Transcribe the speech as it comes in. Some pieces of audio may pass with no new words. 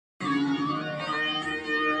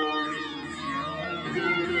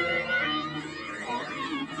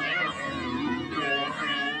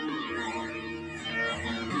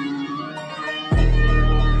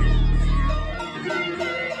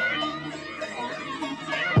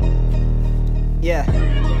Yeah.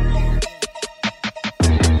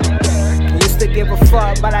 I used to give a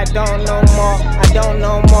fuck, but I don't know more. I don't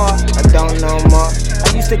know more. I don't know more.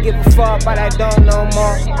 I used to give a fuck, but I don't know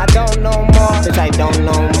more. I don't know more. Bitch, I don't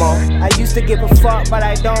know more. I used to give a fuck, but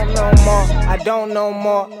I don't know more. I don't know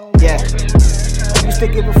more. Yeah. I used to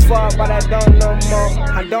give a fuck, but I don't know more.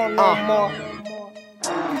 I don't know more.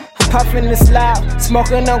 I'm puffing this loud,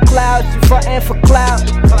 smoking on clouds. You frontin' for clout.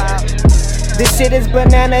 This shit is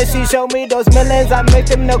banana. She showed me those millions. I make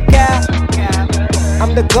them no cap.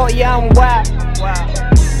 I'm the GOAT, yeah, I'm wild.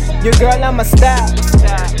 Your girl, I'm a style.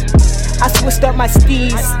 I switched up my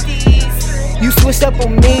steez. You switched up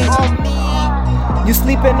on me. You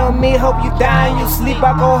sleeping on me, hope you dying. You sleep,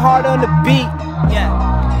 I go hard on the beat.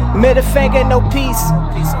 Middle finger, no peace.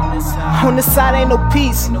 On this side ain't no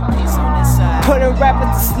peace. Putting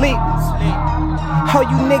rappers to sleep. All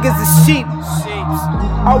you niggas is sheep.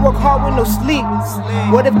 I work hard with no sleep.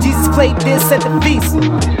 What if Jesus played this at the feast?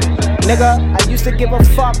 Nigga, I used to give a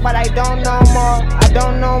fuck, but I don't know more. I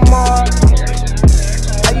don't know more.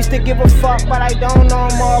 I used to give a fuck, but I don't know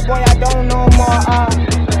more. Boy, I don't know more.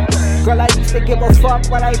 Girl, I used to give a fuck,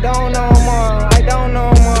 but I don't know more. I don't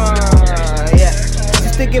know more. Yeah. I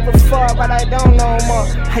used to give a fuck, but I don't know more.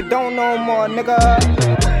 I don't know more, nigga.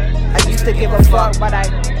 I used to give a fuck, but I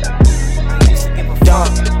used to give a fuck.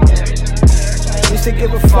 I used to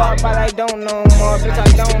give a fuck, but I don't know more. Bitch,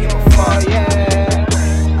 I don't know more. Yeah.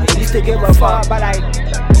 I used to give a fuck, but I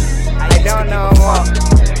don't know more.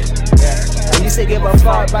 Yeah. I used to give a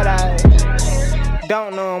fuck, but I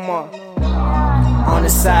don't know more. On the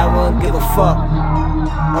side, we don't give a fuck.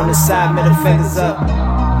 On the side, middle fingers up.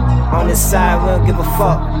 On the side, we don't give a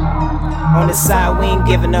fuck. On the side, we ain't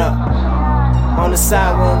giving up. On the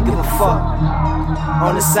side, we don't give a fuck.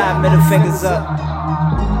 On the side, middle fingers up.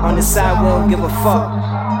 On the side, we don't give a fuck.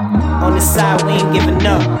 On the side, we ain't giving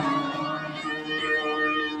up.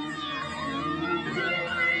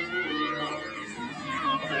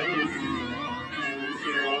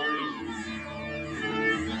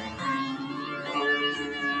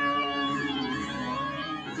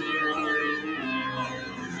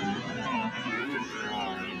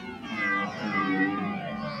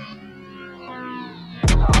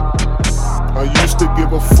 I used to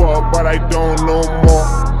give a fuck, but I don't know more.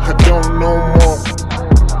 I don't know more.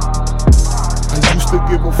 I used to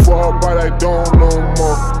give a fuck, but I don't know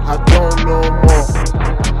more. I don't know more.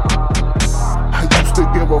 I used to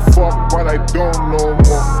give a fuck, but I don't know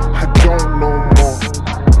more. I don't know more.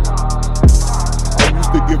 I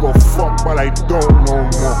used to give a fuck, but I don't know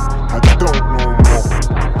more.